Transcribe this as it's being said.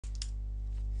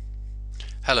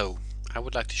Hello, I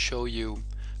would like to show you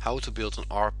how to build an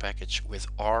R package with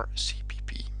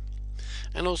Rcpp.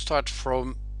 And I'll start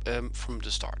from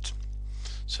the start.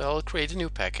 So I'll create a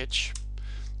new package.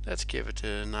 Let's give it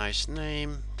a nice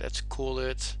name. Let's call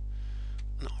it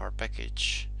an R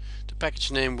package. The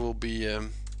package name will be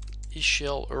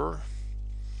eShellR.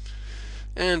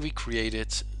 And we create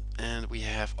it and we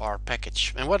have our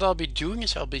package. And what I'll be doing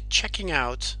is I'll be checking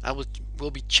out, will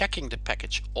be checking the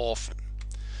package often.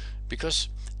 Because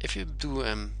if you do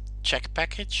check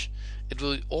package, it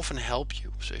will often help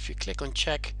you. So if you click on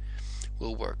check,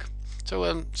 will work. So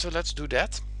let's do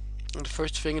that. And the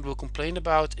first thing it will complain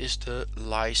about is the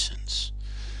license.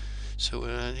 So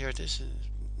here it is,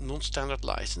 non-standard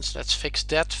license. Let's fix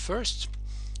that first.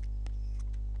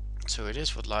 So it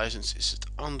is, what license is it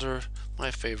under?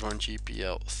 My favorite on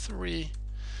GPL 3.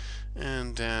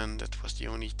 And then that was the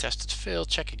only tested fail.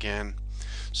 Check again.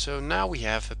 So now we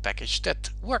have a package that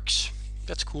works.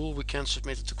 That's cool. We can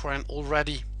submit it to CRAN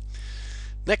already.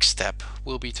 Next step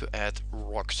will be to add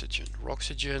Rcpp.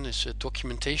 Rcpp is a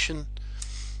documentation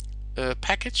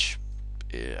package.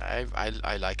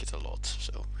 I like it a lot.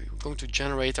 So we're going to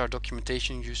generate our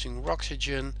documentation using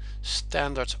Rcpp.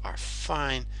 Standards are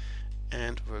fine,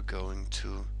 and we're going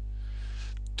to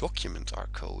document our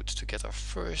code to get our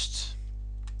first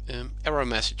error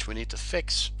message we need to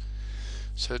fix.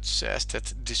 So it says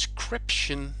that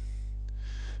description,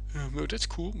 no, that's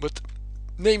cool, but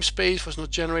namespace was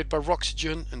not generated by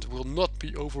Rcpp and will not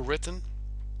be overwritten.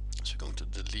 So we're going to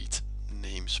delete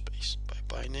namespace.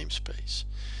 Bye namespace.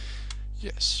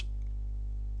 Yes.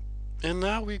 And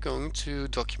now we're going to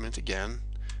document again,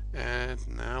 and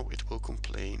now it will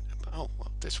complain about, oh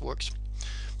well, this works.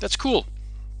 That's cool.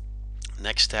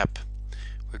 Next step,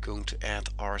 we're going to add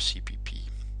Rcpp.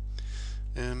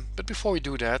 But before we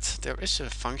do that, there is a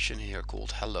function here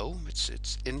called hello.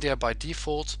 It's in there by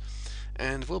default,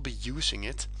 and we'll be using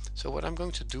it. So what I'm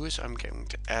going to do is I'm going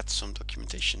to add some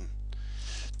documentation.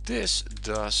 This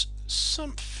does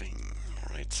something,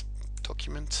 right?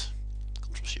 Document,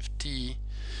 Ctrl+Shift+T,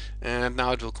 and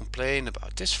now it will complain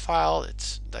about this file.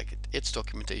 It's like its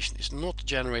documentation is not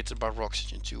generated by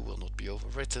Rcpp 2, will not be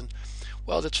overwritten.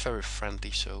 Well, that's very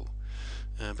friendly. So.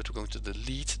 But we're going to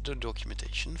delete the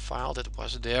documentation file that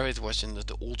was there. It was in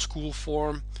the old school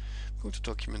form. I'm going to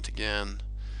document again,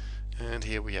 and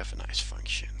here we have a nice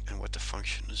function. And what the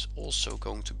function is also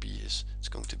going to be is it's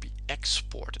going to be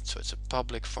exported. So it's a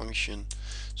public function.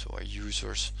 So our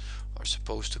users are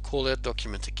supposed to call it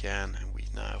document again, and we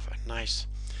now have a nice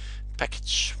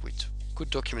package with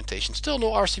good documentation. Still no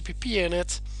Rcpp in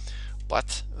it,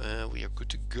 but we are good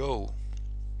to go.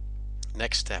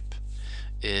 Next step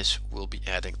is we'll be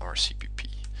adding Rcpp.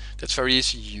 That's very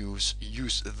easy to use.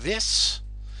 Use this,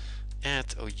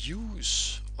 add or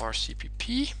use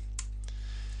Rcpp.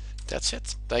 That's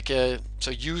it. Like so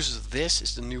use this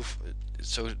is the new.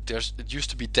 So it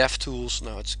used to be DevTools,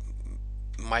 now it's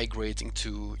migrating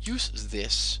to use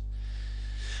this,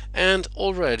 and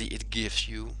already it gives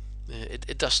you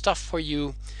it does stuff for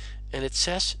you, and it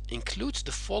says include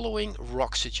the following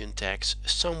Rcpp tags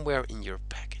somewhere in your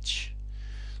package.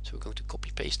 So we're going to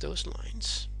copy paste those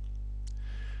lines.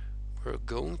 We're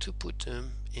going to put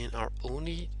them in our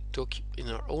only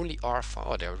R file.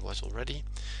 Oh, there it was already,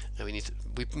 and we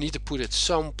need to put it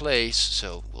someplace.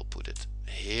 So we'll put it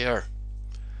here.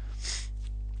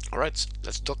 All right,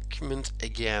 let's document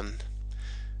again,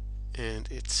 and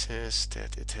it says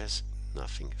that it has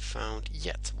nothing found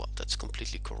yet. Well, that's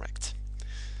completely correct.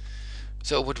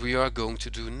 So what we are going to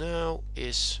do now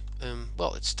is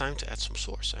well, it's time to add some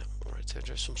source. Alright,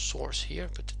 there's some source here,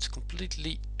 but it's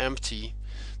completely empty.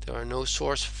 There are no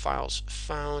source files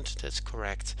found. That's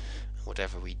correct. And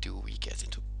whatever we do, we get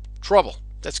into trouble.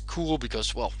 That's cool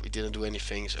because, well, we didn't do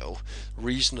anything, so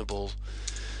reasonable.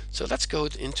 So let's go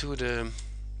into the.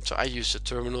 So I use the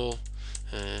terminal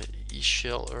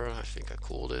eShellR, I think I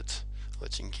called it. Oh,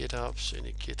 it's in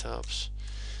GitHubs,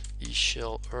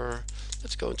 eShellR.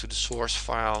 Let's go into the source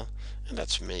file and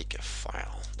let's make a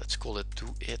file. Let's call it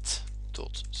doit.cpp,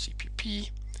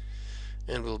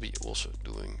 and we'll be also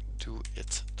doing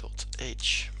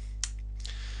doit.h.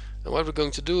 And what we're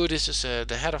going to do, this is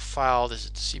the header file, this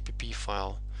is the CPP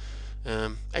file.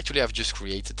 Actually, I've just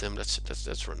created them. Let's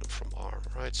run them from R,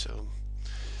 right? So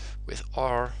with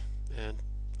R, and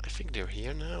I think they're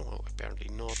here now. Well, apparently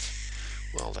not.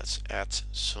 Well, let's add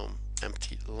some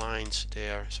empty lines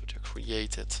there, so they're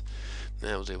created.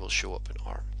 Now they will show up in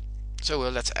R. So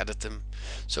let's edit them.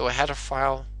 So a header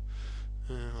file.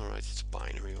 Alright, it's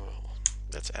binary. Well,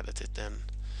 let's edit it then.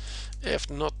 If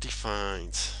not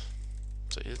defined.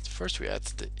 So first we add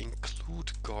the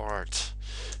include guard.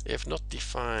 If not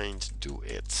defined, do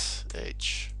it.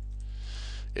 .h.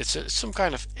 It's some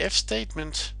kind of if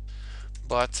statement,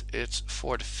 but it's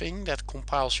for the thing that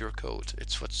compiles your code.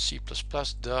 It's what C++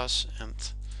 does,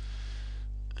 and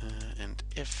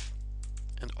if,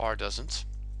 and R doesn't.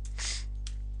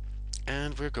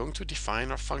 And we're going to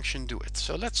define our function doIt.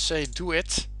 So let's say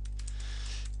doIt.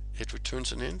 It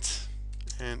returns an int,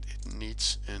 and it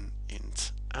needs an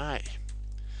int I.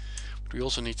 What we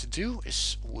also need to do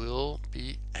is we'll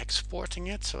be exporting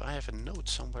it. So I have a note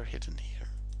somewhere hidden here.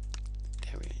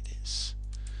 There it is.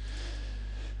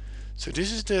 So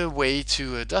this is the way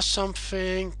to does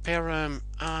something, param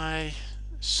I,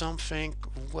 something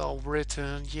well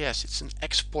written. Yes, it's an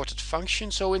exported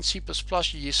function. So in C++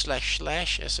 you use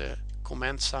 // as a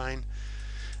command sign,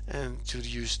 and to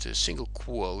use the single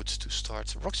quote to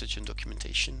start Roxygen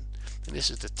documentation. And this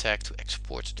is the tag to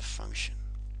export the function.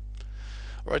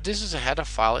 Alright, this is a header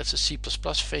file. It's a C++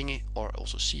 thing, or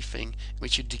also C thing, in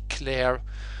which you declare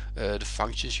the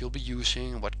functions you'll be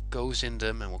using, what goes in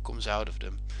them and what comes out of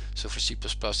them. So for C++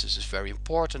 this is very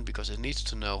important because it needs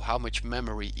to know how much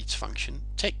memory each function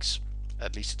takes,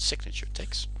 at least its signature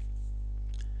takes.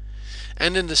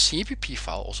 And in the Rcpp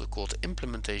file, also called the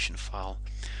implementation file,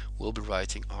 we'll be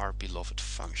writing our beloved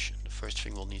function. The first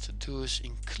thing we'll need to do is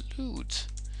include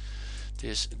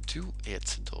this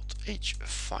doit.h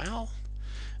file,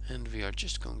 and we are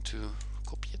just going to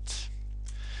copy it.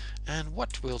 And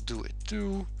what will doit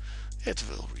do? It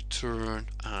will return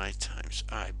I times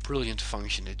I. Brilliant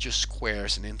function. It just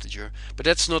squares an integer. But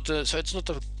that's not the it's not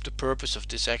the purpose of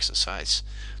this exercise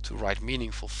to write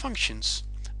meaningful functions.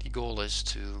 The goal is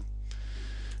to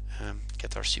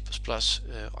get our C++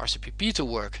 Rcpp to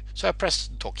work. So I press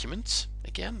document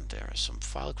again. There is some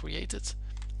file created.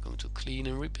 I'm going to clean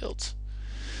and rebuild.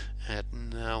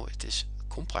 And now it is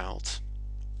compiled.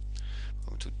 I'm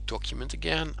going to document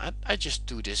again. I just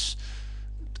do this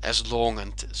as long,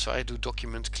 and so I do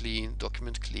document clean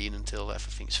until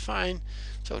everything is fine.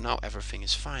 So now everything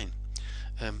is fine.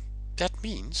 That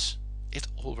means it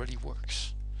already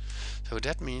works. So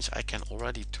that means I can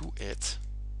already do it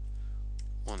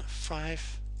on a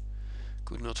 5.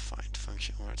 Could not find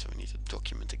function. Alright, so we need to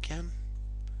document again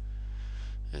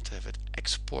and to have it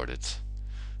exported.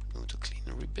 I'm going to clean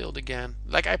and rebuild again.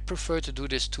 Like, I prefer to do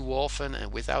this too often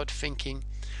and without thinking,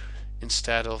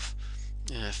 instead of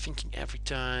thinking every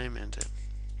time. And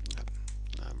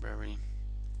library,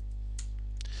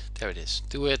 there it is,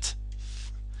 doit.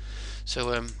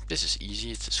 So this is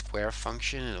easy. It's a square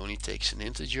function. It only takes an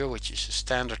integer, which is a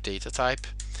standard data type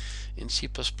in C++.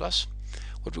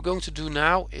 What we're going to do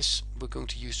now is we're going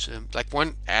to use like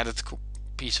one added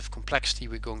piece of complexity.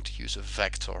 We're going to use a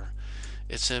vector.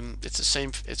 It's the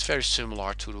same. It's very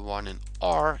similar to the one in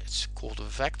R. It's called a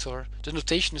vector. The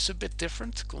notation is a bit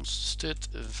different. Const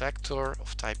vector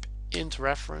of type int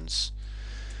reference.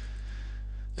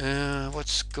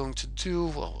 What's going to do?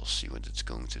 Well, we'll see what it's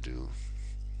going to do.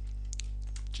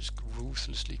 Just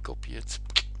ruthlessly copy it.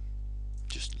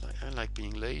 Just like I like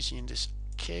being lazy in this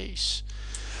case.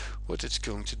 What it's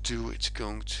going to do? It's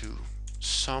going to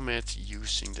sum it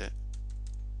using the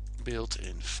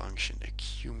built-in function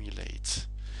accumulate,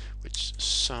 which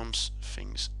sums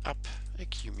things up.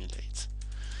 Accumulate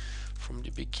from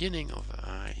the beginning of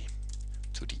I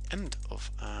to the end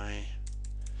of I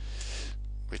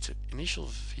with the initial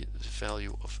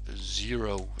value of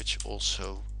 0, which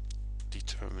also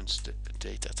determines the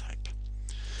data type.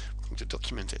 I'm going to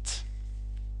document it.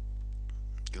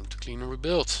 I'm going to clean and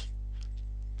rebuild.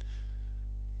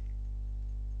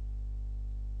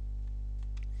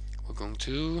 We're going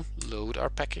to load our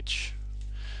package,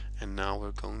 and now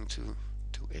we're going to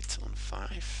do it on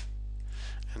 5,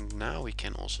 and now we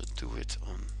can also do it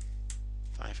on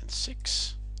 5 and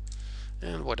 6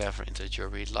 and whatever integer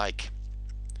we like.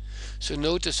 So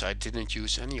notice I didn't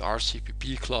use any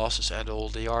Rcpp classes at all.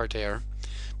 They are there,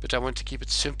 but I want to keep it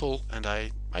simple, and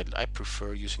I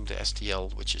prefer using the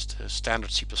STL, which is the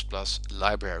standard C++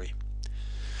 library.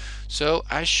 So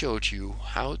I showed you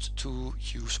how to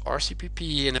use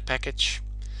Rcpp in a package.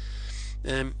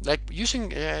 Like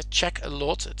using check a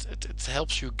lot, it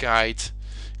helps you guide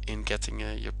in getting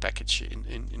your package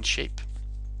in shape.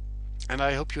 And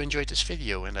I hope you enjoyed this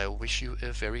video, and I wish you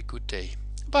a very good day.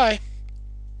 Bye!